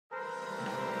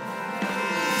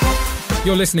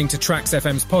You're listening to Trax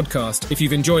FM's podcast. If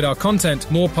you've enjoyed our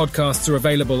content, more podcasts are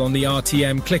available on the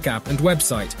RTM Click app and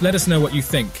website. Let us know what you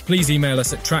think. Please email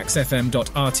us at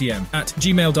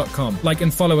traxfm.rtm@gmail.com. Like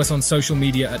and follow us on social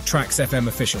media at TraxFM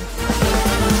Official.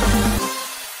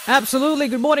 Absolutely.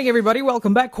 Good morning, everybody.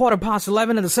 Welcome back.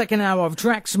 11:15 in the second hour of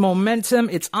Trax Momentum.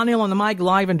 It's Anil on the mic,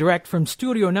 live and direct from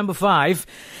studio number 5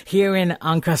 here in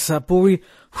Angkasa Puri.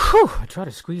 Whew, I try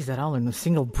to squeeze that out in a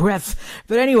single breath.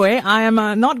 But anyway, I am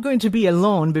not going to be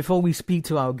alone before we speak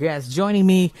to our guests. Joining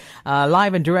me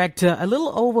live and direct a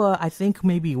little over, I think,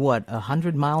 maybe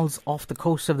 100 miles off the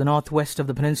coast of the northwest of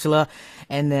the peninsula,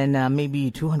 and then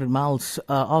maybe 200 miles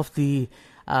off the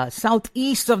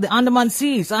southeast of the Andaman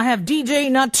Seas. I have DJ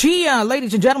Natia,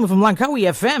 ladies and gentlemen, from Langkawi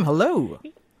FM. Hello.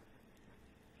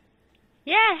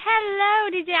 Yeah,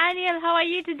 hello, DJ Anil. How are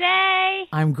you today?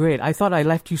 I'm great. I thought I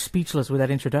left you speechless with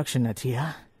that introduction,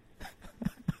 Natia.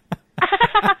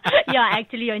 Yeah,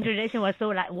 actually, your introduction was so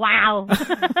like, wow.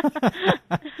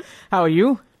 How are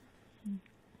you?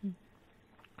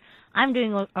 I'm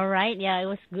doing all right. Yeah, it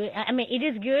was good. I mean, it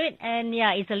is good. And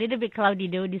yeah, it's a little bit cloudy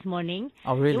though this morning.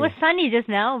 Oh, really? It was sunny just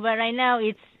now, but right now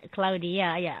it's cloudy.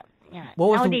 Yeah.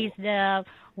 Nowadays, the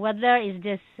weather is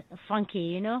just funky,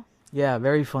 you know? Yeah,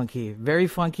 very funky and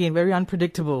very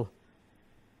unpredictable.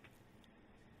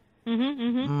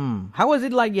 How was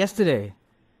it like yesterday?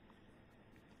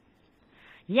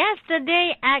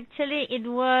 Yesterday, actually, it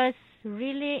was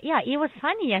really, it was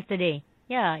sunny yesterday.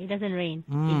 Yeah, it doesn't rain.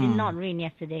 It did not rain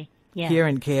yesterday. Yeah. Here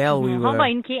in KL, we were. How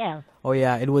about in KL? Oh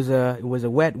yeah, it was a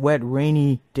wet,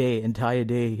 rainy day, entire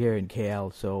day here in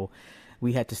KL. So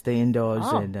we had to stay indoors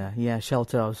and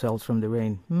shelter ourselves from the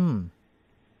rain.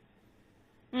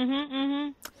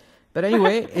 But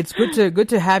anyway, it's good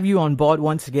to have you on board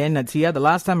once again, Natia. The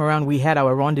last time around we had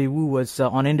our rendezvous was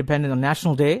on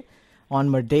National Day on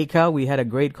Merdeka. We had a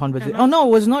great conversation. Oh no,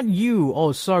 it was not you.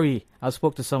 Oh, sorry, I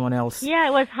spoke to someone else. Yeah,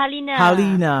 it was Halina.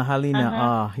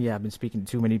 Halina. I've been speaking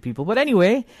to too many people. But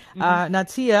anyway,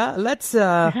 Natia, let's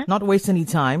not waste any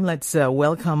time. Let's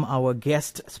welcome our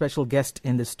special guest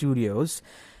in the studios.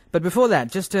 But before that,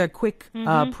 just a quick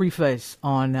preface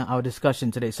on our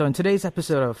discussion today. So in today's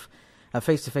episode of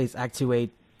Face to Face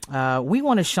Actuate, we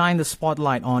want to shine the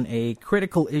spotlight on a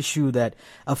critical issue that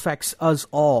affects us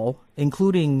all,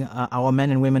 including our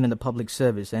men and women in the public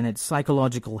service, and it's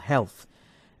psychological health.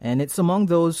 And it's among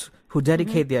those who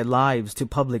dedicate their lives to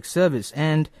public service.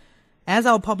 And as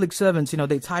our public servants,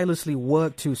 they tirelessly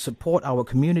work to support our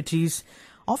communities.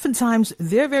 Oftentimes,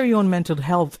 their very own mental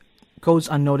health goes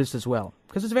unnoticed as well,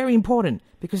 because it's very important,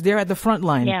 because they're at the front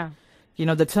line. Yeah.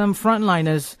 The term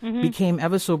frontliners became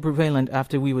ever so prevalent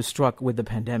after we were struck with the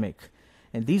pandemic.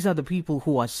 And these are the people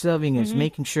who are serving us,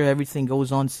 making sure everything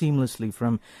goes on seamlessly,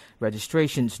 from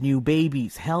registrations, new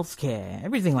babies, healthcare,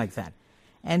 everything like that.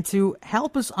 And to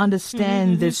help us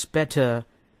understand this better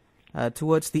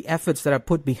towards the efforts that are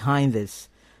put behind this,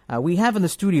 we have in the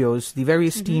studios the very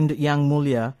esteemed Yang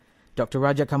Mulia, Dr.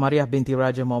 Raja Kamariah binti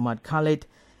Raja Muhammad Khalid,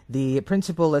 the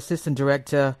Principal Assistant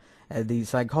Director at the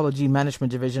Psychology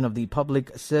Management Division of the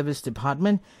Public Service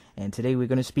Department. And today we're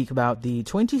going to speak about the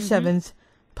 27th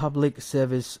Public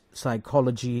Service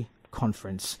Psychology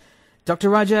Conference. Dr.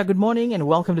 Raja, good morning and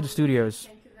welcome to the studios.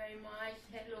 Thank you very much.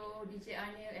 Hello, DJ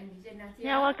Anil and DJ Natia.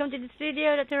 Yeah, welcome to the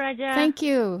studio, Dr. Raja. Thank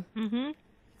you.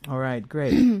 All right,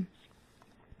 great.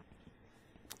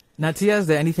 Natia, is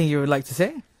there anything you would like to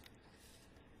say?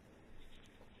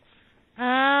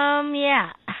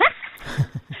 Yeah.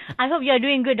 I hope you're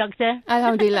doing good, Doctor.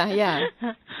 Alhamdulillah, yeah.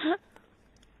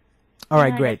 All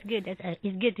right, great. That's good.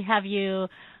 It's good to have you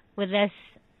with us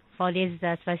for this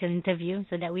special interview,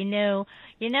 so that we know,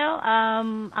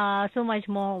 so much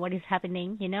more what is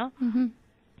happening,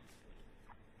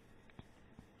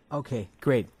 Okay,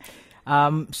 great.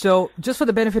 So just for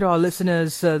the benefit of our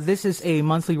listeners, this is a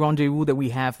monthly rendezvous that we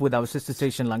have with our sister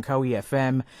station Langkawi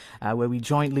FM, where we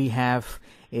jointly have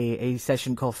a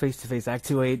session called Face to Face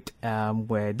Actuate,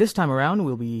 where this time around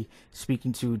we'll be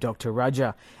speaking to Dr.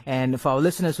 Raja. And for our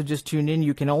listeners who just tuned in,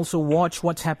 you can also watch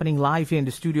what's happening live here in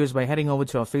the studios by heading over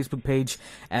to our Facebook page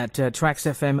at Trax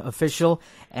FM Official.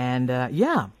 And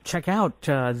check out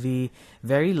the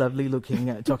very lovely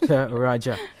looking Dr.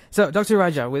 Raja. So, Dr.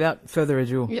 Raja, without further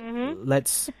ado,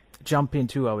 let's jump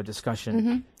into our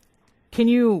discussion. Can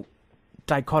you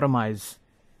dichotomize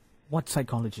what's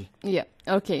psychology? Yeah,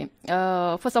 okay.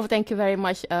 First of all, thank you very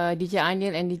much, DJ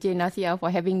Anil and DJ Natia, for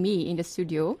having me in the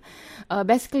studio.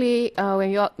 Basically,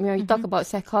 when you talk about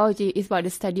psychology, it's about the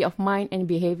study of mind and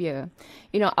behavior.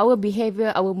 Our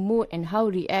behavior, our mood, and how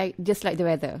we react, just like the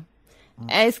weather.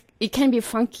 As it can be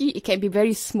funky, it can be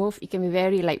very smooth, it can be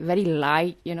very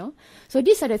light, So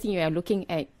these are the things we are looking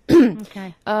at.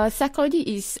 Okay. Psychology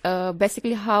is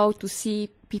basically how to see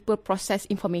people process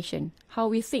information, how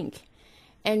we think.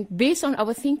 And based on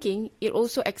our thinking, it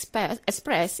also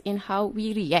express in how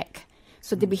we react.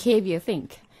 So the behavior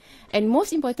think. And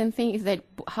most important thing is that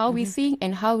how we think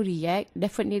and how we react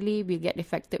definitely will get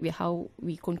affected with how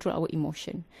we control our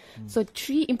emotion. So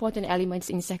 3 important elements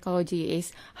in psychology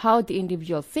is how the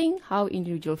individual think, how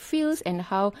individual feels, and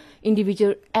how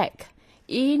individual act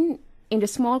in the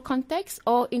small context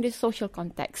or in the social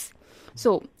context.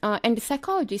 So, and the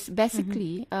psychologist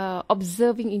basically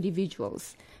observing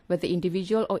individuals, whether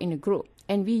individual or in a group.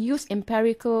 And we use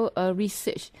empirical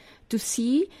research to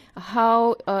see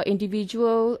how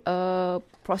individual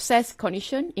process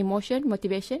cognition, emotion,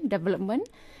 motivation, development,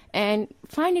 and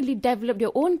finally develop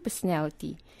their own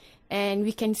personality. And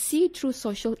we can see through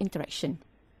social interaction.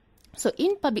 So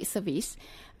in public service,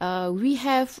 we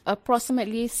have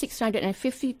approximately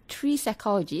 653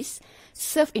 psychologists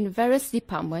serve in various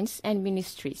departments and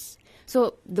ministries.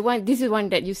 So this is one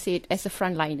that you said as a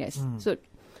frontliners. So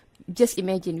just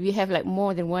imagine we have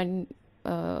more than 1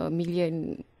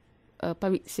 million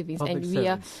public servants,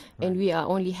 and we are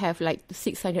only have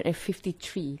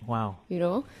 653. Wow.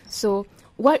 So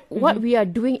what we are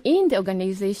doing in the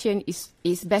organization is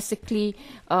basically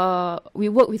we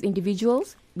work with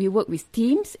individuals, we work with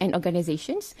teams and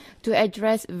organizations to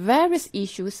address various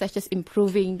issues such as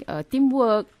improving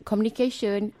teamwork,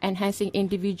 communication, enhancing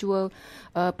individual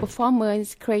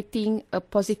performance, creating a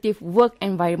positive work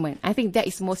environment. I think that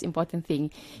is the most important thing.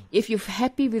 If you're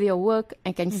happy with your work,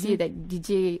 I can see that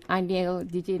DJ Anil,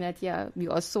 DJ Natia,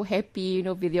 you are so happy,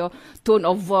 with your tone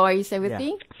of voice,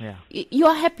 everything. Yeah. You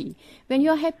are happy. When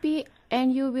you are happy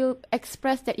and you will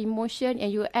express that emotion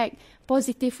and you act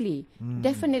positively,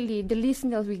 definitely the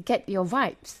listeners will get your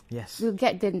vibes. Yes. Will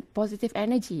get the positive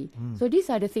energy. So these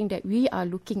are the things that we are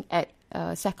looking at,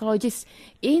 psychologists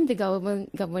in the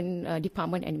government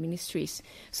department and ministries.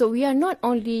 So we are not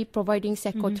only providing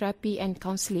psychotherapy and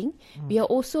counseling, we are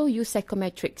also use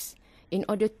psychometrics in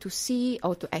order to see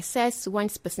or to assess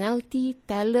one's personality,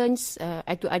 talents,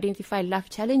 and to identify life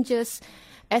challenges,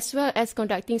 as well as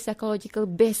conducting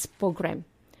psychological-based program.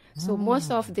 So most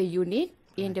of the unit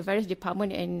in the various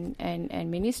department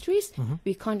and ministries,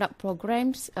 we conduct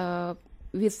programs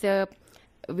with the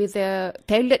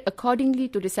tailored accordingly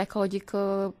to the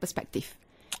psychological perspective.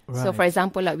 Right. So, for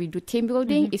example, we do team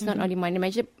building. It's not only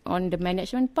on the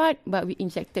management part, but we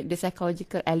injected the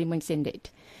psychological elements in it.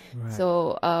 Right.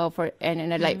 So, for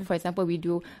example, we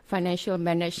do financial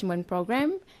management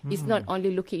program. It's not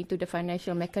only looking into the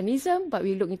financial mechanism, but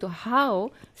we look into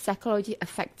how psychology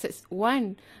affects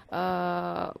one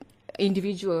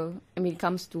individual when it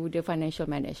comes to the financial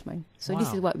management. So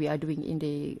this is what we are doing in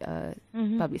the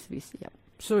public service. Yeah.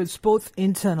 So it's both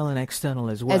internal and external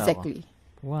as well. Exactly.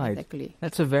 Right. Exactly.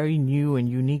 That's a very new and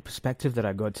unique perspective that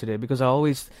I got today, because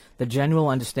the general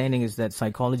understanding is that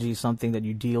psychology is something that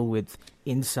you deal with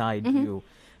inside you.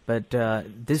 But I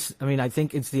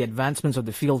think it's the advancements of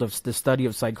the field of the study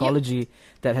of psychology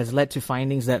that has led to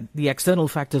findings that the external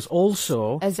factors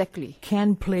also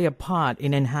can play a part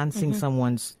in enhancing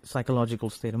someone's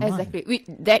psychological state of mind. Exactly.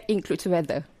 That includes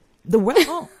weather. The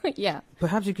weather? Yeah.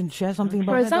 Perhaps you can share something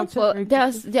about that. For example,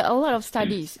 there are a lot of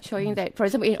studies showing that, for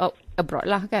example, in abroad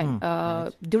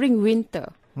during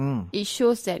winter, it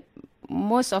shows that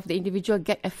most of the individual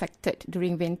get affected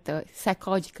during winter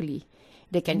psychologically.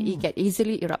 They can get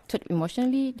easily erupted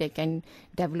emotionally. They can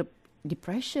develop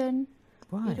depression.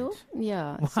 Right.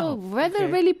 Yeah. Wow. So weather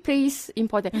really plays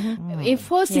important. In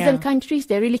 4-season countries,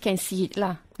 they really can see it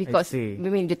because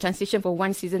the transition from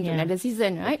one season to another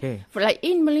season, right? Okay. For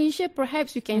in Malaysia,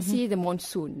 perhaps we can see the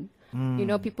monsoon.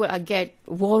 People get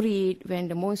worried when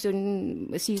the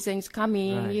monsoon season is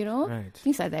coming. Right.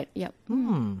 Things like that. Yeah.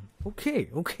 Okay.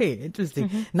 Interesting.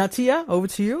 Natia, over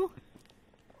to you.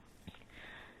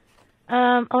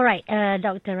 All right,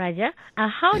 Dr. Raja.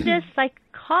 How does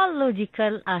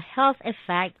psychological health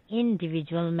affect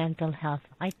individual mental health?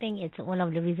 I think it's one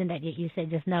of the reasons that you said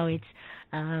just now. It's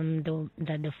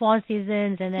the 4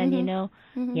 seasons, and then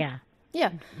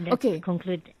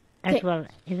conclude as well,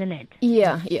 isn't it?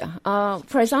 Yeah.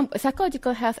 For example,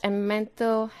 psychological health and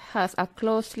mental health are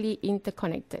closely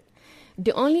interconnected.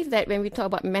 The only that when we talk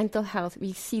about mental health,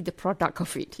 we see the product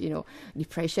of it.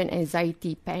 Depression,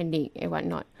 anxiety, panic, and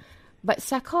whatnot. But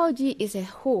psychology is a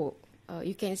whole.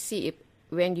 You can see it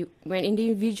when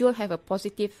individuals have a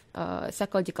positive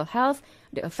psychological health,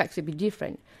 the effects will be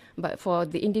different. But for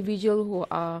the individual who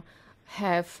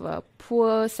have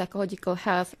poor psychological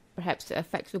health, perhaps the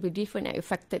effects will be different and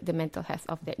affected the mental health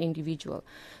of that individual.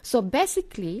 So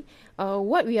basically,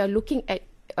 what we are looking at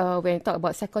when we talk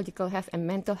about psychological health and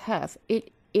mental health,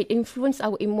 it influences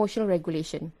our emotional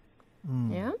regulation.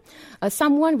 Yeah,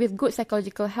 someone with good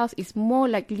psychological health is more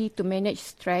likely to manage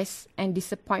stress and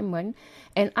disappointment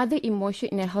and other emotion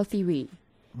in a healthy way.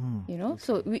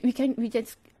 So we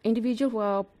just individuals who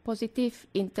are positive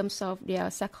in terms of their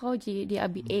psychology, they are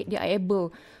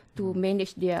able to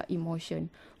manage their emotion.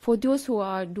 For those who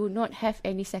do not have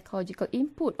any psychological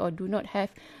input or do not have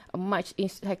much in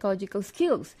psychological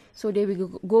skills, so they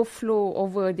will go flow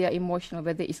over their emotional,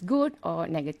 whether it's good or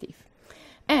negative.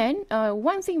 And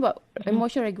one thing about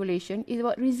emotional regulation is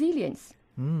about resilience.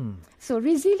 So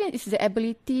resilience is the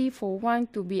ability for one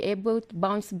to be able to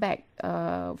bounce back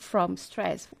from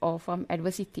stress or from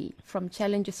adversity, from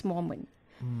challenges moment.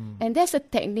 And there's a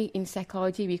technique in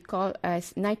psychology we call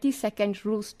as 90-second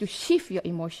rules to shift your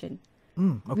emotion.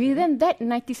 Within that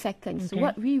 90 seconds,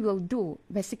 what we will do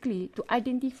basically to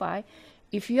identify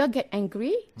if you get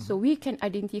angry, so we can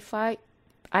identify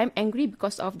I'm angry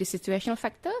because of the situational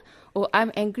factor, or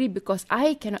I'm angry because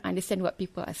I cannot understand what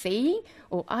people are saying,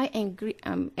 or I'm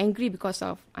angry because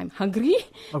of I'm hungry.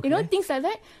 Things like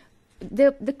that.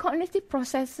 The cognitive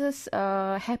processes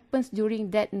happens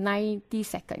during that 90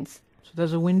 seconds. So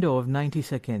there's a window of 90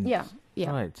 seconds. Yeah.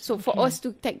 Right. So for us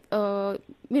to take, to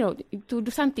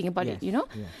do something about it, Yes.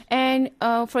 And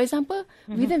for example,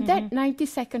 within that 90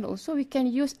 seconds also, we can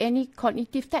use any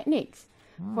cognitive techniques.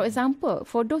 For example,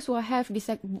 for those who have this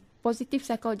positive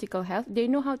psychological health, they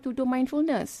know how to do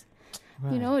mindfulness.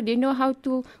 Right. They know how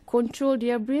to control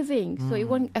their breathing, so it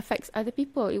won't affect other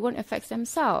people. It won't affect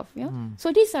themselves.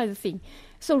 So these are the things.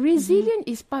 So resilience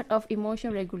is part of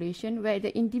emotional regulation, where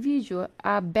the individual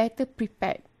are better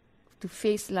prepared to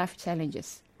face life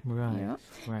challenges. Right.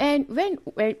 Right. And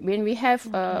when we have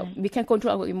we can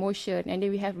control our emotion, and then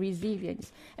we have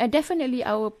resilience, and definitely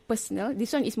our personal,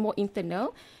 this one is more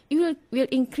internal, it will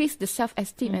increase the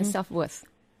self-esteem and self-worth.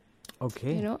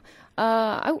 Okay.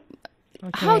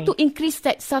 How to increase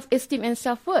that self-esteem and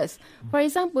self-worth? For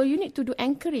example, you need to do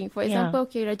anchoring. For example,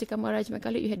 Raja Kamal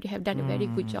Rajmakala, you have done a very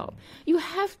good job. You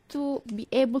have to be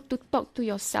able to talk to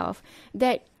yourself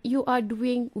that you are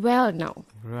doing well now,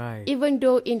 Right. even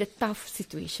though in the tough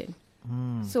situation.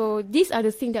 So these are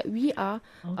the things that we are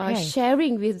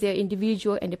sharing with the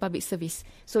individual and the public service.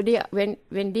 So they are, when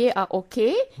they are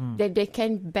okay, then they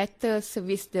can better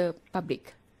service the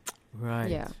public. Right.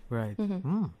 Yeah. Right.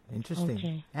 Interesting.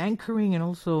 Okay. Anchoring and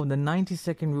also the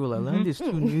 90-second rule. I learned these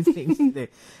two new things today.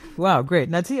 Wow, great.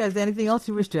 Natia, is there anything else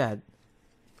you wish to add?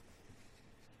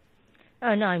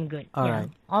 Oh no, I'm good. All right.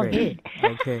 All Great.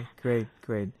 good. Okay, great.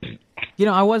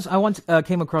 I once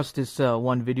came across this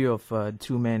one video of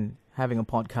two men having a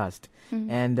podcast,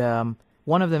 and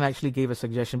one of them actually gave a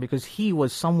suggestion because he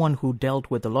was someone who dealt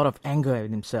with a lot of anger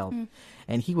in himself,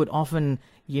 and he would often,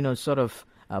 sort of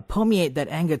permeate that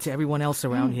anger to everyone else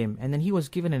around him. And then he was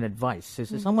given an advice. So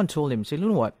someone told him, say, you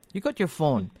know what? You got your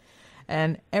phone,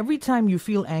 and every time you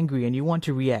feel angry and you want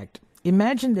to react,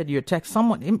 imagine that you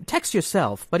text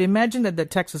yourself, but imagine that the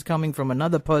text is coming from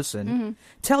another person.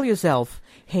 Tell yourself,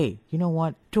 hey, you know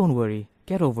what? Don't worry.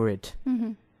 Get over it.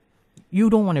 You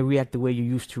don't want to react the way you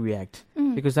used to react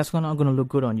because that's not going to look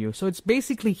good on you. So it's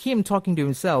basically him talking to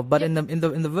himself, but in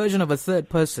the version of a third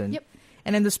person. Yep.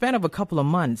 And in the span of a couple of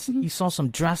months, he saw some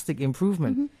drastic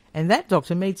improvement. And that,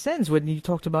 doctor, made sense when you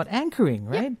talked about anchoring,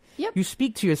 right? Yep. You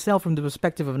speak to yourself from the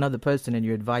perspective of another person and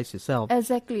you advise yourself.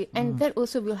 Exactly, and that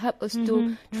also will help us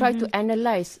to try to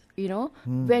analyze,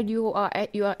 when you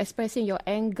are expressing your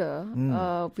anger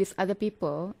with other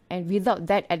people, and without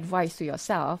that advice to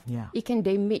yourself, it can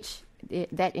damage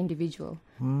that individual.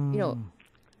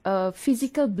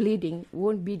 Physical bleeding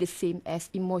won't be the same as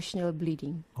emotional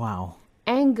bleeding. Wow.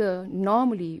 Anger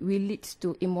normally will lead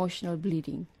to emotional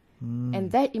bleeding. And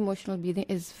that emotional bleeding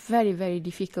is very, very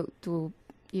difficult to,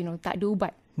 tak ada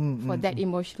ubat for that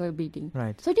emotional bleeding.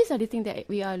 Right. So these are the things that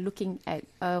we are looking at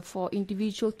for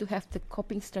individual to have the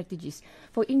coping strategies.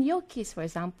 For in your case, for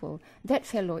example, that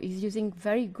fellow is using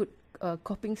very good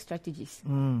coping strategies.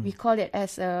 We call it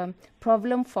as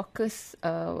problem-focused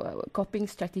coping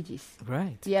strategies.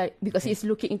 Right. Yeah, because he's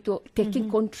looking into taking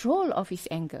control of his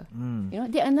anger.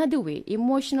 There another way,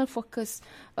 emotional focused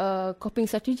coping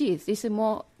strategies. This is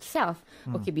more self.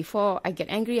 Okay, before I get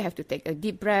angry, I have to take a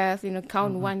deep breath.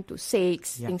 Count 1 to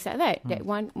 6, things like that. That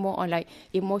one more on like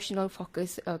emotional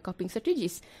focused coping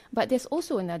strategies. But there's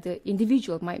also another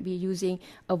individual might be using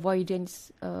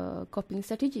avoidance coping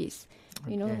strategies.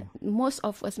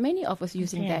 Many of us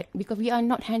using that because we are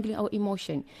not handling our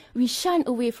emotion. We shun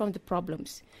away from the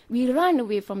problems. We run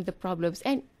away from the problems,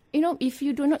 and if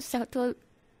you do not settle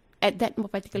at that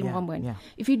particular moment,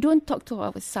 if you don't talk to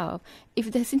ourselves,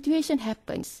 if the situation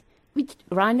happens, we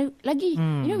run lagi.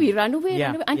 We run away,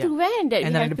 until when that and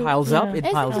we then have it piles up,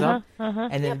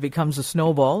 and then it becomes a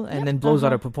snowball, and then blows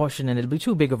out of proportion, and it'll be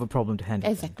too big of a problem to handle.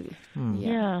 Exactly.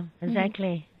 Yeah,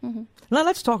 exactly. Now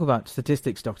let's talk about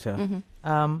statistics, Doctor.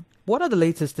 What are the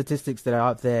latest statistics that are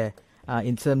out there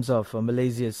in terms of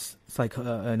Malaysia's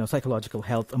psychological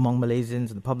health among Malaysians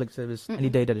and the public service? Any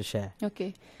data to share?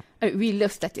 Okay. We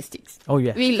love statistics. Oh,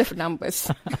 yeah. We love numbers.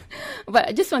 But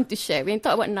I just want to share, when you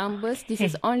talk about numbers, this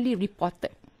is only reported.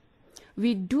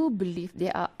 We do believe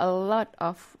there are a lot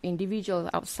of individuals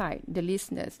outside, the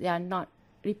listeners, they are not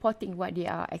reporting what they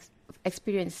are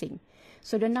experiencing.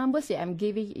 So the numbers that I'm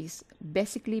giving is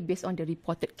basically based on the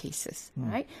reported cases,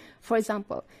 right? For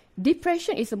example,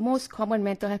 depression is the most common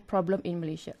mental health problem in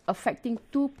Malaysia, affecting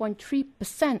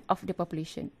 2.3% of the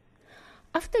population.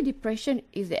 After depression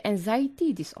is the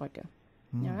anxiety disorder.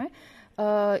 All right?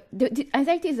 The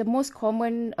anxiety is the most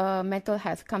common mental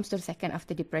health, comes to the second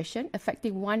after depression,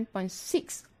 affecting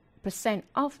 1.6%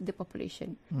 of the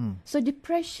population. So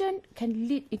depression can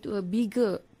lead into a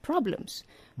bigger problems,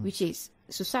 which is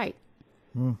suicide.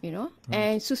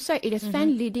 And suicide is the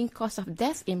second leading cause of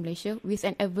death in Malaysia, with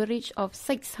an average of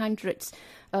 600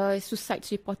 suicides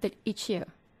reported each year.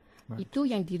 Itu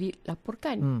yang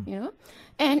dilaporkan,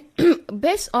 And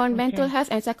based on mental health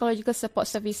and psychological support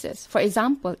services, for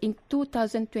example, in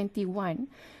 2021,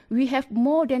 we have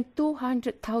more than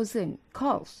 200,000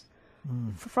 calls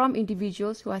from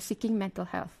individuals who are seeking mental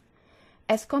health.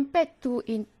 As compared to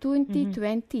in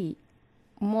 2020,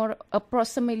 more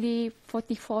approximately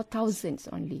 44,000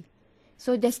 only.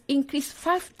 So there's increased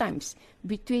 5 times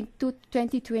between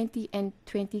 2020 and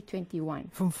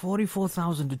 2021. From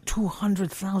 44,000 to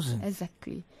 200,000.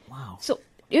 Exactly. Wow. So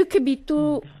it could be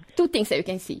two things that you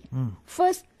can see.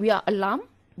 First, we are alarmed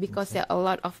because there are a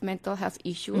lot of mental health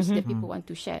issues that people want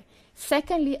to share.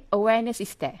 Secondly, awareness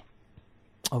is there.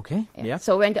 Okay. Yeah.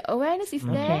 So when the awareness is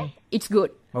there, it's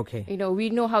good. Okay. We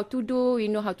know how to do, we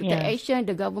know how to take action.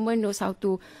 The government knows how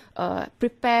to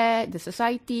prepare the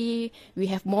society. We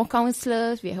have more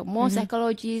counsellors, we have more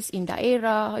psychologists in the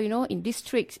area, in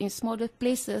districts, in smaller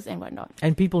places and whatnot.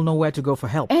 And people know where to go for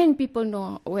help. And people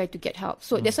know where to get help.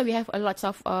 So that's why we have a lot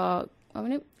of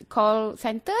call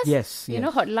centers,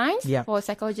 hotlines for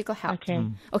psychological help.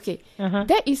 Okay.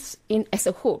 That is as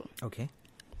a whole. Okay.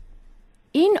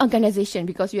 In organisation,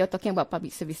 because we are talking about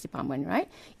public service department, right?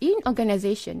 In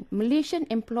organisation, Malaysian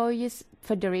Employees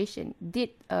Federation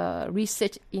did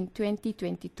research in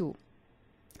 2022.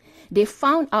 They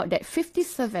found out that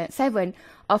 57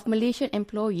 of Malaysian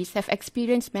employees have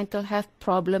experienced mental health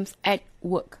problems at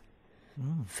work.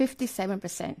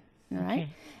 57%. Right?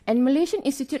 And Malaysian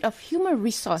Institute of Human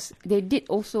Resource, they did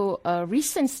also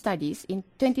recent studies in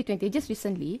 2020, just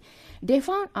recently. They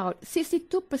found out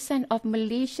 62% of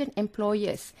Malaysian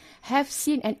employers have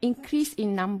seen an increase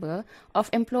in number of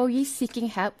employees seeking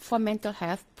help for mental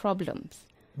health problems.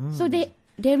 So they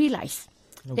realize,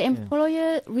 the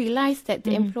employer realized that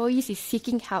the employees is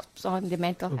seeking help on the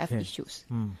mental health issues.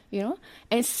 And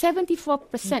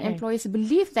 74% employers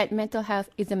believe that mental health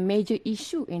is a major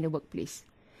issue in the workplace.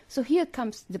 So here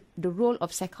comes the role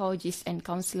of psychologists and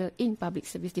counsellors in public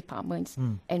service departments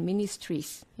and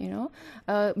ministries,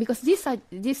 because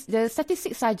the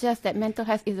statistics suggest that mental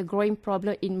health is a growing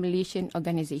problem in Malaysian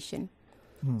organisation.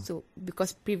 So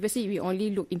because previously we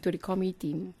only look into the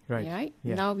community, right?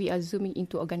 Yeah. Now we are zooming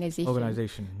into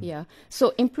organisation. Yeah.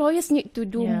 So employers need to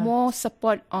do more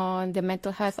support on the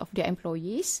mental health of their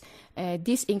employees.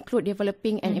 This include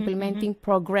developing and implementing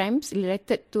programs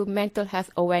related to mental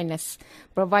health awareness,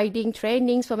 providing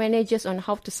trainings for managers on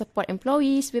how to support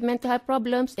employees with mental health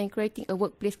problems, and creating a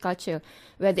workplace culture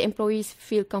where the employees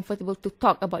feel comfortable to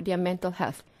talk about their mental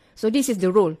health. So this is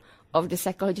the role of the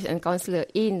psychologist and counsellor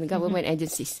in government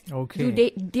agencies. Okay.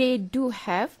 They do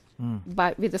have,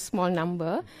 but with a small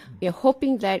number. We are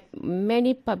hoping that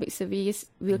many public service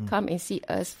will come and see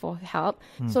us for help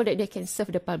so that they can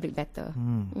serve the public better.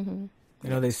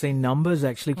 They say numbers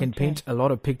actually can paint a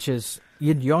lot of pictures.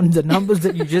 Beyond the numbers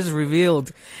that you just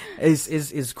revealed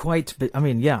is quite. I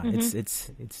mean,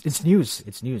 it's news.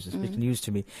 It's news. It's big news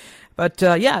to me. But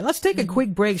let's take a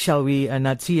quick break, shall we,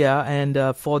 Natia?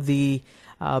 And for the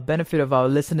benefit of our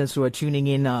listeners who are tuning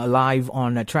in live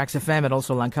on Trax FM and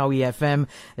also Langkawi FM.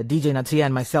 DJ Natia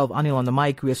and myself, Anil, on the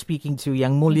mic. We are speaking to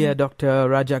Yang Mulia Dr.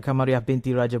 Raja Kamariah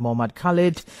binti Raja Muhammad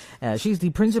Khalid. She's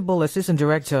the Principal Assistant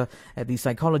Director at the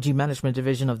Psychology Management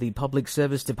Division of the Public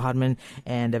Service Department.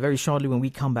 And very shortly, when we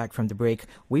come back from the break,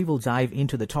 we will dive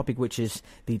into the topic, which is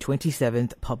the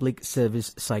 27th Public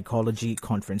Service Psychology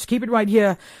Conference. Keep it right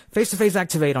here. Face-to-Face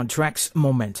Activate on Trax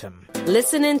Momentum.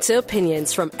 Listen in to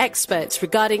opinions from experts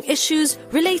regarding issues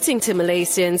relating to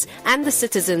Malaysians and the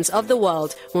citizens of the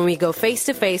world when we go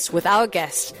face-to-face with our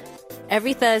guests.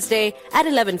 Every Thursday at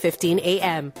 11:15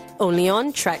 a.m. Only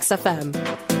on Trax FM.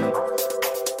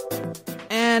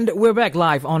 And we're back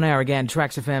live on air again,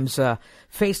 Trax FM's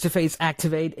Face-to-Face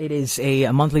Activate. It is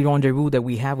a monthly rendezvous that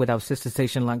we have with our sister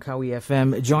station, Langkawi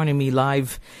FM. Joining me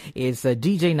live is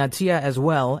DJ Natia as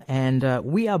well. And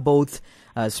we are both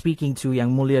speaking to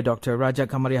Yang Mulia Dr. Raja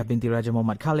Kamariah binti Raja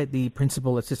Muhammad Khalid, the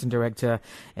Principal Assistant Director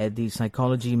at the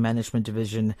Psychology Management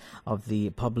Division of the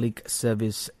Public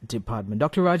Service Department.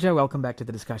 Dr. Raja, welcome back to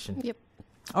the discussion. Yep.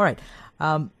 All right.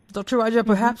 Dr. Raja,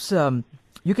 perhaps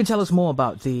you can tell us more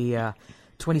about the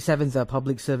 27th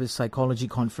Public Service Psychology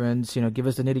Conference. Give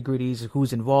us the nitty-gritties,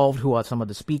 who's involved, who are some of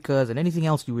the speakers, and anything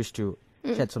else you wish to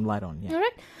shed some light on. Yeah. All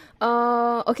right.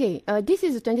 This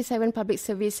is the 27th Public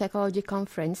Service Psychology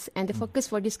Conference, and the focus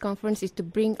for this conference is to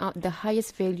bring out the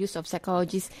highest values of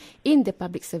psychologists in the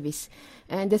public service.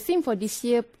 And the theme for this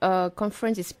year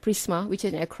conference is PRISMA, which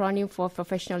is an acronym for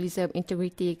Professionalism,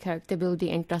 Integrity, Character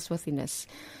Building, and Trustworthiness.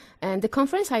 And the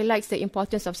conference highlights the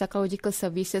importance of psychological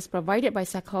services provided by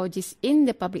psychologists in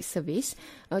the public service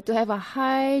to have a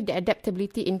high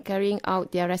adaptability in carrying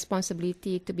out their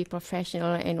responsibility to be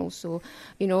professional and also,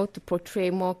 to portray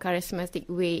more charismatic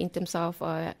way in terms of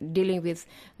dealing with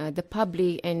the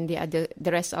public and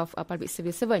the rest of public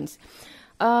service servants.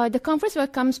 The conference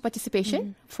welcomes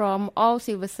participation from all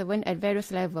civil servants at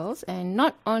various levels, and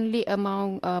not only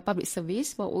among public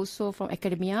service, but also from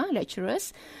academia,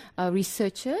 lecturers,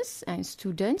 researchers, and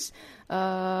students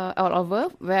all over,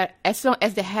 where as long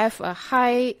as they have a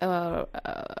high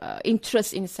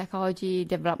interest in psychology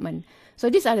development. So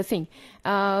these are the things.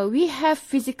 We have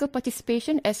physical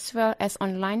participation as well as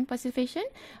online participation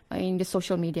in the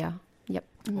social media. Yep.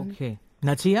 Okay.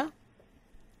 Natia?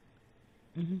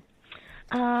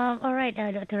 All right,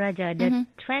 Dr. Raja. The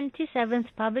 27th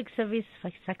Public Service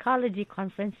Psychology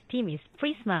Conference theme is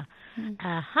PRISMA.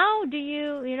 How do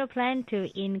you, plan to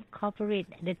incorporate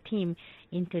the theme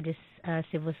into this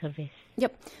civil service?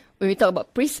 Yep. When we talk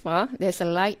about PRISMA, there's a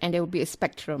light and there will be a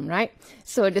spectrum, right?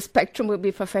 So the spectrum will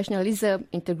be professionalism,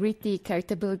 integrity,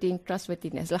 character building,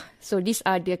 trustworthiness. So these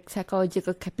are the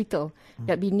psychological capital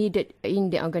that we needed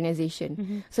in the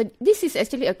organization. So this is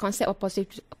actually a concept of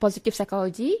positive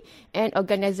psychology and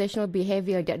organizational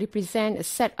behavior that represent a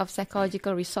set of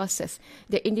psychological resources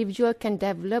the individual can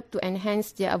develop to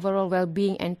enhance their overall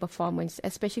well-being and performance,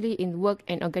 especially in work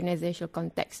and organizational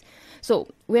context. So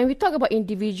when we talk about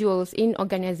individuals in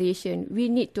organizations, we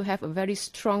need to have a very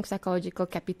strong psychological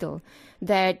capital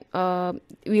that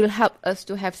will help us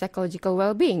to have psychological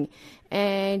well-being.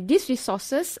 And these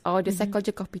resources, or the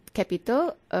psychological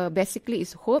capital, basically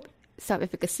is hope,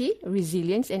 self-efficacy,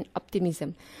 resilience, and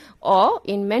optimism. Or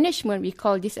in management, we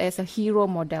call this as a hero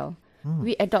model.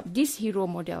 We adopt this hero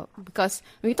model because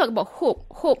when we talk about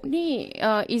hope ni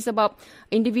is about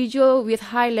individual with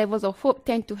high levels of hope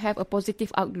tend to have a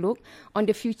positive outlook on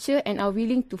the future and are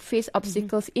willing to face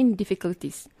obstacles in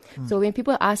difficulties. So when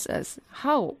people ask us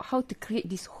how to create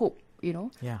this hope,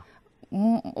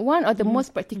 one of the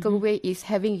most practical way is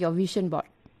having your vision board.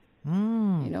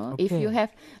 If you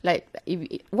have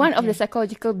one of the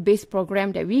psychological based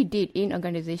program that we did in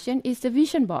organization is the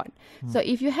vision board. So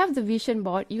if you have the vision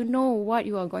board, you know what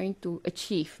you are going to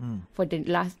achieve for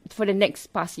the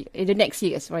next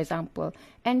years, for example,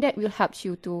 and that will help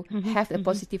you to have a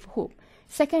positive hope.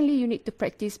 Secondly, you need to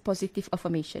practice positive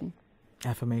affirmation.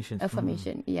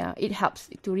 Affirmation, yeah. It helps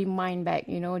to remind back,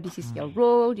 this is your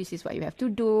role, this is what you have to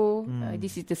do,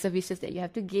 this is the services that you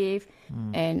have to give,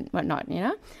 and whatnot,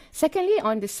 Secondly,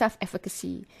 on the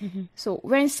self-efficacy. So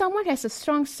when someone has a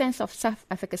strong sense of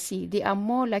self-efficacy, they are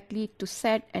more likely to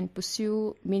set and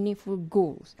pursue meaningful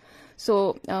goals.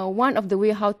 So one of the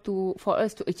way for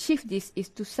us to achieve this is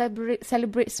to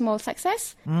celebrate small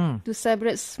success, to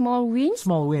celebrate small wins.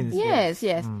 Small wins. Yes.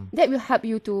 That will help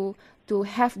you to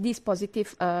have this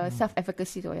positive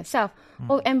self-efficacy to yourself,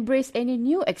 or embrace any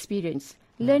new experience.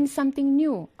 learn something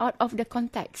new out of the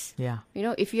context. Yeah. You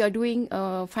know, if you are doing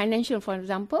financial, for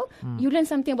example, you learn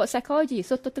something about psychology,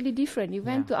 so totally different. You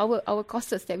went to our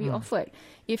courses that we offered.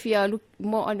 If you are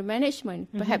more on the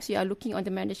management, perhaps you are looking on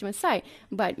the management side,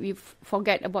 but we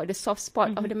forget about the soft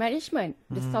spot of the management.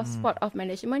 The soft spot of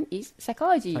management is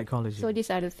psychology. So these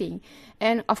are the things.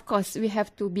 And of course, we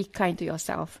have to be kind to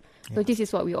yourself. So this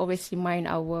is what we always remind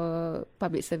our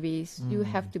public service. You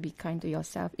have to be kind to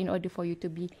yourself in order for you to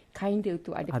be kinder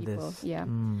to other people. Yeah.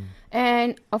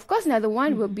 And of course, another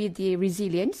one will be the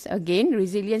resilience. Again,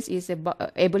 resilience is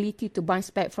ability to bounce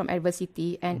back from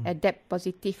adversity and adapt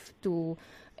positive to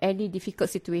any difficult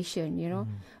situation, you know.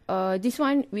 This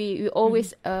one, we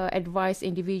always advise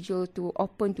individual to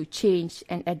open to change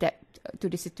and adapt to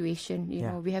the situation. You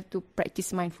know, we have to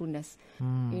practice mindfulness.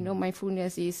 You know,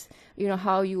 mindfulness is, you know,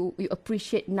 how you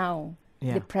appreciate now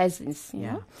the presence, you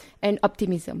know, and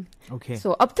optimism. Okay.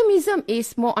 So optimism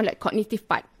is more on like cognitive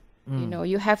part. You know,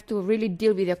 you have to really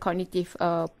deal with your cognitive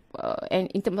and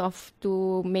in terms of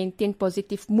to maintain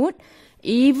positive mood,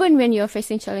 even when you're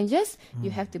facing challenges, you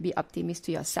have to be optimist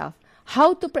to yourself.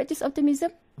 How to practice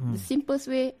optimism? The simplest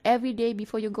way, every day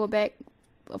before you go back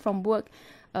from work,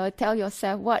 tell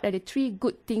yourself what are the 3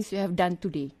 good things you have done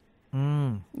today.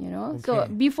 You know, so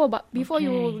before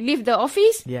you leave the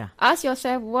office, ask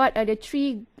yourself what are the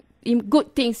 3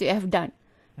 good things you have done.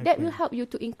 That will help you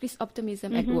to increase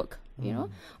optimism at work. You know,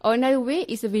 or another way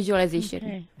is the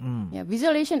visualization. Yeah,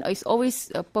 visualization is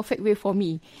always a perfect way for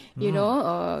me. You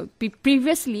know,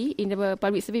 previously in the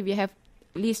public service we have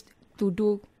list to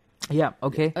do. Yeah.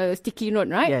 Okay. A sticky note,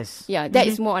 right? Yes. Yeah, that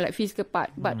is more like physical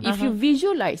part. But if you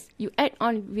visualize, you add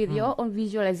on with your own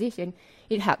visualization,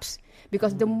 it helps.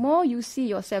 Because the more you see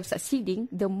yourself succeeding,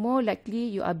 the more likely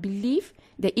you are believe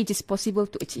that it is possible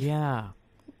to achieve. Yeah.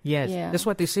 Yes. That's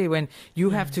what they say when you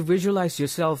have to visualize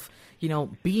yourself, you know,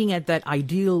 being at that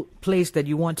ideal place that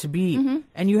you want to be,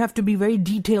 and you have to be very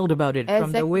detailed about it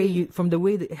from the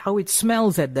way how it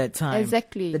smells at that time.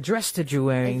 Exactly. The dress that you're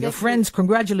wearing, the friends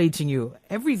congratulating you,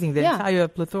 everything, the entire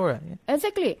plethora. Yeah.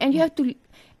 Exactly. And you have to,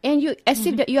 and you as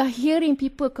if that you are hearing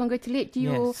people congratulate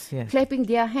you, clapping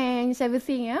their hands,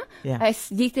 everything. As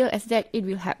detailed as that, it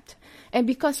will help. And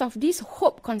because of this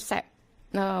hope concept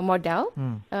model,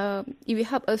 it will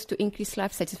help us to increase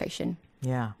life satisfaction.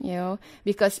 Yeah. You know,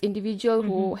 because individuals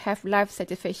who have life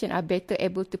satisfaction are better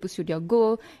able to pursue their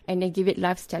goal and then give it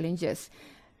life's challenges.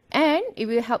 And it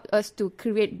will help us to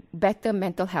create better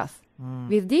mental health.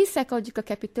 With this, psychological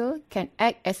capital can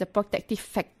act as a protective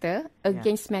factor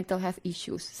against mental health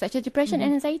issues such as depression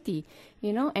and anxiety,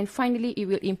 you know, and finally it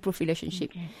will improve relationship.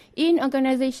 In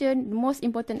organization, the most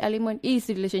important element is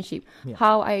the relationship.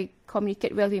 How I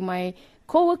communicate well with my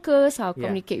co-workers, how I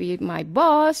communicate with my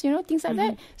boss, you know, things like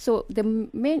that. So the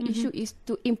main issue is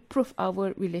to improve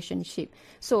our relationship.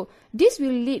 So this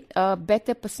will lead a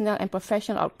better personal and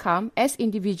professional outcome as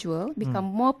individual, become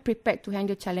more prepared to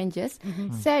handle challenges,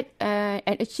 set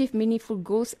and achieve meaningful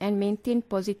goals and maintain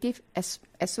positive as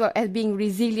well as being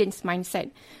resilient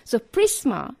mindset. So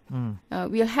Prisma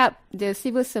will help the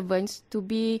civil servants to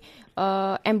be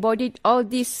embodied all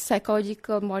these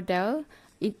psychological model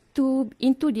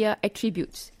into their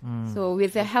attributes. So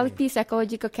with a healthy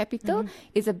psychological capital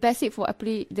is a basic for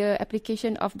the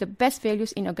application of the best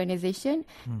values in organization,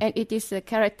 and it is a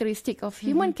characteristic of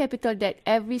human capital that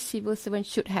every civil servant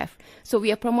should have. So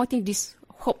we are promoting this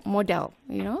hope model,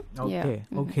 you know.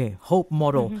 Okay, hope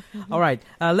model. All right,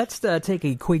 let's take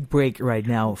a quick break right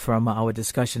now from our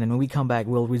discussion, and when we come back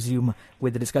we'll resume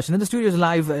with the discussion. In the studio is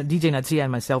live DJ Natia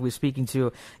and myself. We're speaking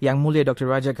to Yang Mulia Dr.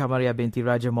 Raja Kamaria binti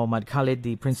Raja Muhammad Khalid,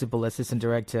 the Principal Assistant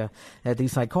Director at the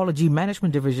Psychology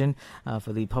Management Division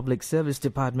for the Public Service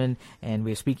Department, and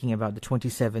we're speaking about the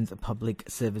 27th Public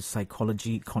Service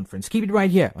Psychology Conference. Keep it right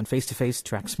here on Face to Face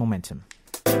Tracks Momentum.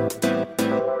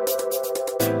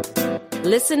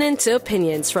 Listen in to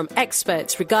opinions from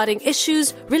experts regarding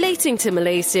issues relating to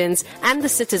Malaysians and the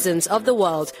citizens of the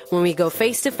world when we go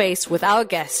face to face with our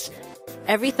guest.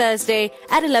 Every Thursday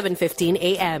at 11:15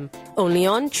 a.m. only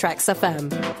on Tracks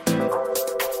FM.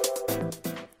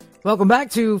 Welcome back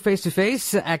to Face to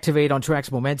Face, Activate on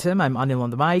Tracks Momentum. I'm Anil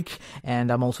on the mic, and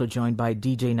I'm also joined by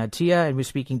DJ Natia, and we're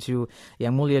speaking to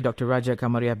Yang Mulia Dr. Raja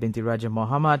Kamaria binti Raja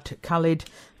Muhammad Khalid,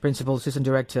 Principal Assistant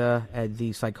Director at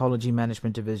the Psychology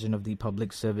Management Division of the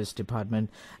Public Service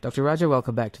Department. Dr. Raja,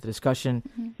 welcome back to the discussion.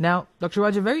 Now, Dr.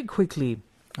 Raja, very quickly,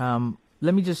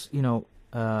 let me just,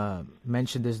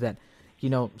 mention this, that,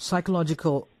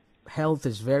 psychological health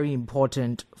is very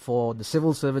important for the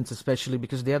civil servants, especially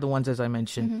because they are the ones, as I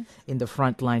mentioned, in the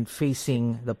front line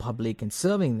facing the public and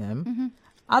serving them.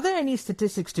 Are there any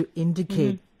statistics to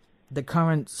indicate the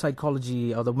current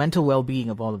psychology or the mental well-being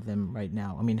of all of them right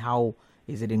now? I mean, how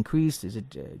is it increased? Is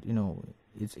it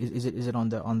is it on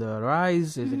the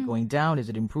rise? Is it going down? Is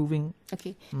it improving?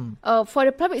 Okay. For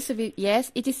the public service,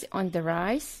 yes, it is on the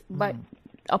rise. But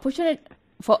opportunity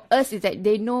for us is that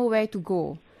they know where to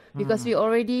go. Because we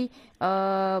already,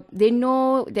 they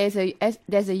know there's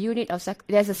a unit of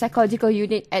there's a psychological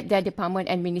unit at their department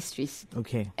and ministries.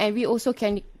 Okay. And we also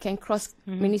can cross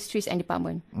ministries and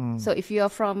department. So if you are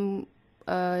from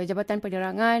Jabatan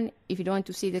Penerangan, if you don't want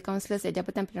to see the counsellors at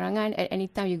Jabatan Penerangan, at any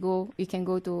time you can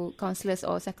go to counsellors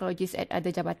or psychologists at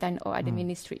other jabatan or other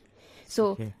ministry.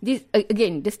 So this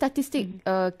again, the statistic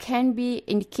can be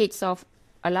indicates of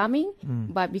alarming,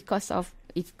 but because of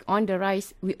it's on the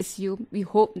rise, we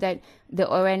hope that the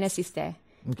awareness is there.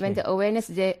 Okay. When the awareness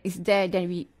is there, then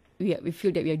we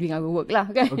feel that we are doing our work lah.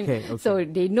 Kan? Okay. So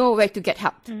they know where to get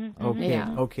help.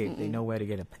 Okay. They know where to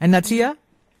get help. And Natia?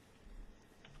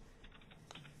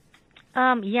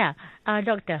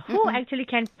 Doctor, who actually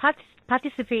can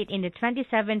participate in the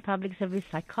 27 Public Service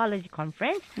Psychology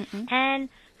Conference, and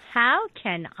how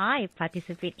can I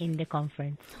participate in the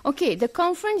conference? Okay, the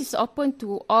conference is open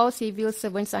to all civil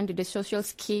servants under the social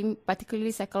scheme,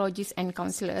 particularly psychologists and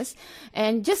counsellors.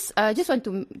 And just want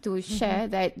to share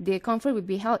that the conference will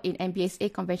be held in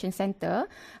MBSA Convention Centre.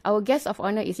 Our guest of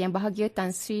honour is Yang Bahagia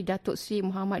Tan Sri Datuk Sri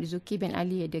Muhammad Zuki bin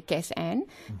Ali, the KSN.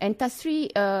 And Tan Sri,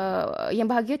 Yang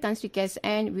Bahagia Tan Sri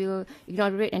KSN will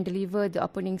inaugurate and deliver the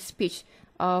opening speech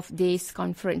of this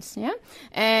conference,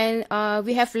 and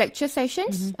we have lecture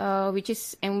sessions, which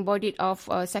is embodied of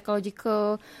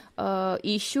psychological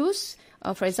issues.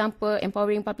 For example,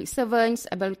 empowering public servants,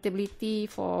 adaptability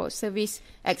for service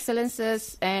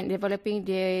excellences, and developing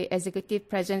the executive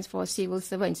presence for civil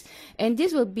servants. And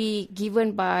this will be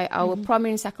given by our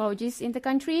prominent psychologists in the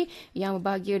country, Yang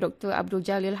Berbahagia Dr. Abdul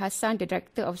Jalil Hassan, the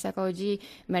Director of Psychology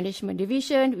Management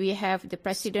Division. We have the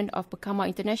President of Pekama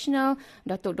International,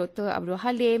 Dr. Abdul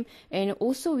Halim, and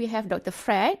also we have Dr.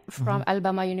 Fred from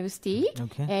Alabama University,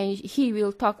 and he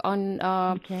will talk on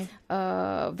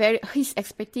his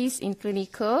expertise in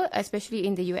clinical, especially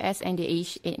in the US and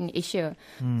in Asia.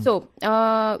 So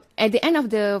at the end of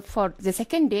for the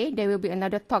second day, there will be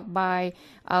another talk by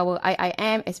our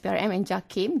IIM, SPRM, and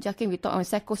JAKIM. JAKIM will talk on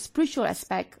psycho-spiritual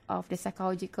aspect of the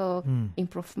psychological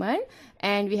improvement.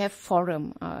 And we have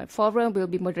forum. Forum will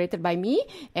be moderated by me.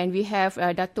 And we have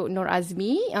Datuk Nur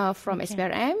Azmi from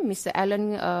SPRM, Mr.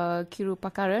 Alan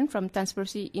Kirupakaran from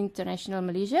Transparency International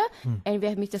Malaysia, and we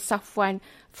have Mr. Safwan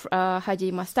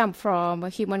Haji Mastam from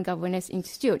Human Governance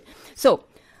Institute. So,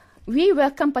 we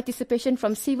welcome participation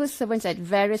from civil servants at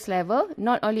various levels,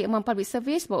 not only among public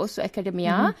service, but also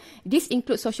academia. This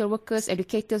includes social workers,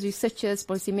 educators, researchers,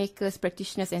 policymakers,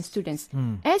 practitioners, and students.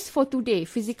 As for today,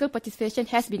 physical participation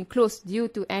has been closed due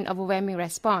to an overwhelming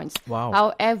response. Wow.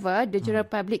 However, the general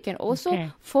public can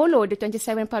also follow the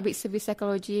 27 Public Service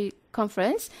Psychology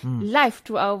Conference live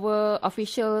through our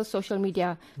official social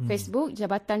media, Facebook,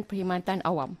 Jabatan Perkhidmatan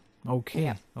Awam.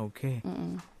 Okay.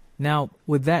 Now,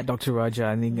 with that, Dr. Raja,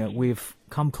 I think we've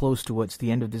come close towards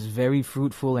the end of this very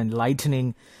fruitful,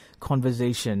 enlightening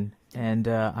conversation. And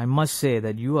I must say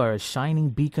that you are a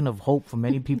shining beacon of hope for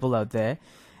many people out there.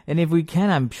 And if we can,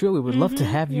 I'm sure we would love to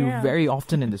have you very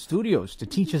often in the studios to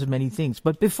teach us many things.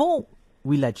 But before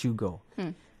we let you go,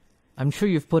 I'm sure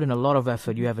you've put in a lot of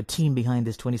effort. You have a team behind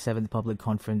this 27th Public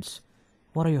Conference.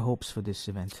 What are your hopes for this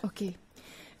event? Okay.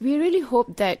 We really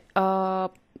hope that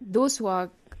those who are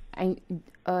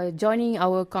joining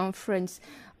our conference,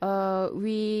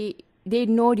 they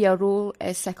know their role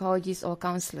as psychologists or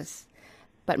counsellors.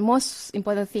 But most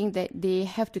important thing that they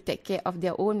have to take care of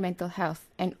their own mental health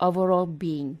and overall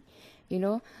being,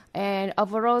 And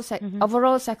overall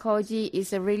psychology is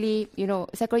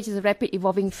psychology is a rapid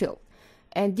evolving field.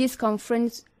 And this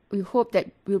conference, we hope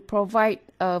that will provide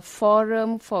a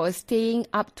forum for staying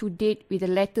up to date with the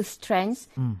latest trends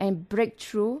and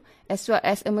breakthrough, as well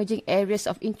as emerging areas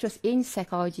of interest in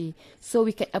psychology. So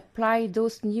we can apply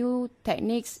those new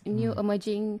techniques, new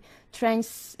emerging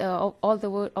trends over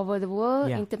the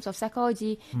world in terms of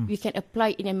psychology. We can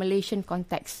apply in a Malaysian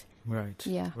context. Right.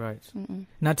 Yeah. Right.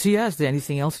 Natia, is there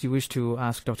anything else you wish to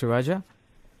ask Dr. Raja?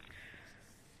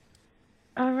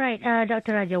 All right,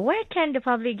 Dr. Raja, where can the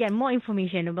public get more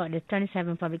information about the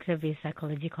 27 Public Service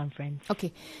Psychology Conference?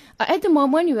 Okay. At the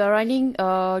moment, we are running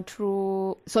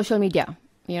through social media,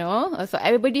 So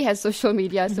everybody has social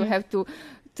media, so have to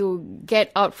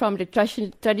get out from the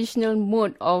traditional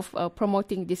mode of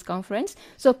promoting this conference.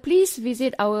 So please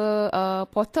visit our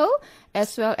portal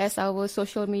as well as our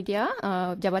social media,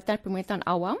 Jabatan Perkhidmatan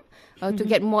Awam, to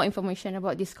get more information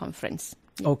about this conference.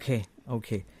 Okay.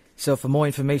 So for more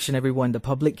information, everyone, the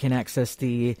public can access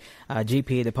the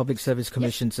GPA, the Public Service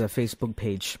Commission's Facebook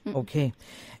page. Okay.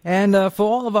 And for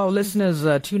all of our listeners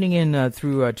tuning in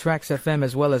through Trax FM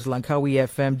as well as Langkawi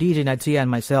FM, DJ Natia and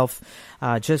myself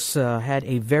just had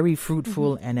a very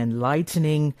fruitful and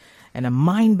enlightening and a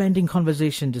mind-bending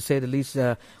conversation, to say the least,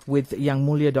 with Yang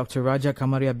Mulia Dr. Raja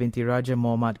Kamaria binti Raja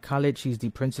Muhammad Khalid. She's the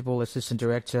Principal Assistant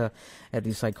Director at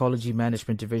the Psychology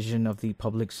Management Division of the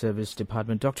Public Service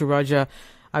Department. Dr. Raja,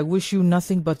 I wish you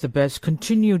nothing but the best.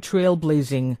 Continue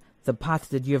trailblazing the path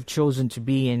that you have chosen to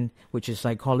be in, which is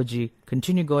psychology.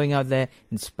 Continue going out there,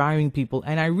 inspiring people.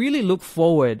 And I really look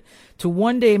forward to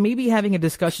one day maybe having a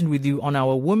discussion with you on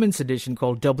our women's edition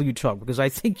called W Talk, because I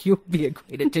think you'll be a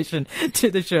great addition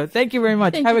to the show. Thank you very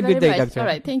much. Have a good day, Doctor. All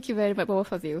right. Thank you very much,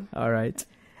 both of you. All right.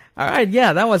 All right,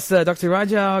 yeah, that was Dr.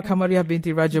 Raja Kamaria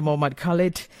binti Raja Muhammad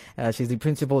Khalid. She's the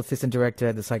Principal Assistant Director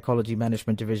at the Psychology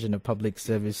Management Division of Public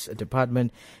Service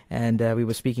Department. And we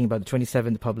were speaking about the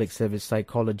 27th Public Service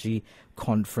Psychology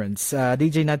Conference.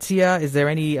 DJ Natia, is there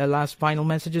any last final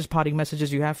messages, parting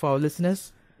messages you have for our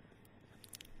listeners?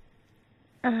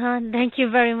 Thank you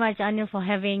very much, Anil, for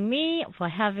having me, for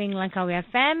having Langkawi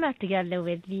FM together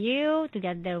with you,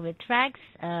 together with Trax,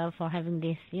 for having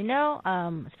this,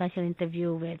 special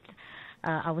interview with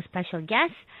our special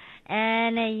guest.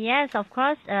 And yes, of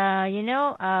course,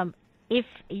 if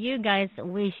you guys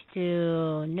wish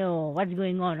to know what's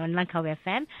going on Langkawi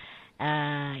FM,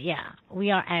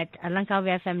 we are at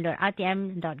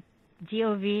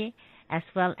langkawifm.rtm.gov, as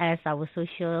well as our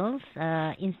socials,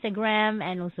 Instagram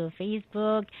and also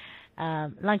Facebook,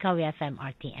 Langkawi FM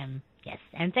RTM. Yes,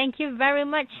 and thank you very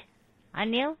much,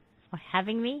 Anil, for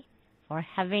having me, for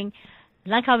having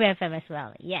Langkawi FM as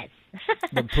well. Yes.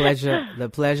 The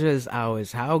pleasure is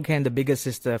ours. How can the bigger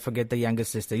sister forget the younger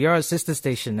sister? You're a sister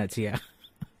station, Natia.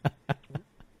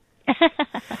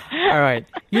 All right,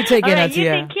 you take care,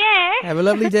 Natia. You take care. Have a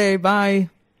lovely day. Bye.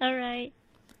 All right.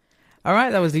 All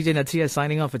right, that was DJ Natia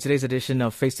signing off for today's edition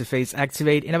of Face to Face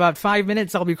Activate. In about 5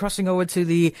 minutes, I'll be crossing over to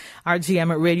the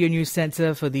RTM Radio News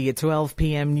Center for the 12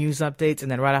 p.m. news updates. And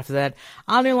then right after that,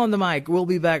 Anil on the mic. We'll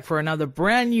be back for another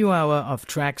brand new hour of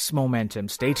Trax Momentum.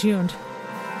 Stay tuned.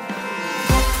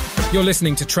 You're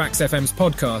listening to Trax FM's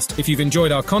podcast. If you've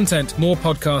enjoyed our content, more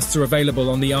podcasts are available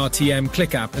on the RTM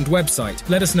Click app and website.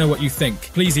 Let us know what you think.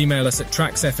 Please email us at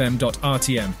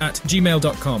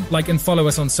traxfm.rtm@gmail.com. Like and follow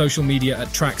us on social media at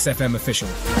Trax FM Official.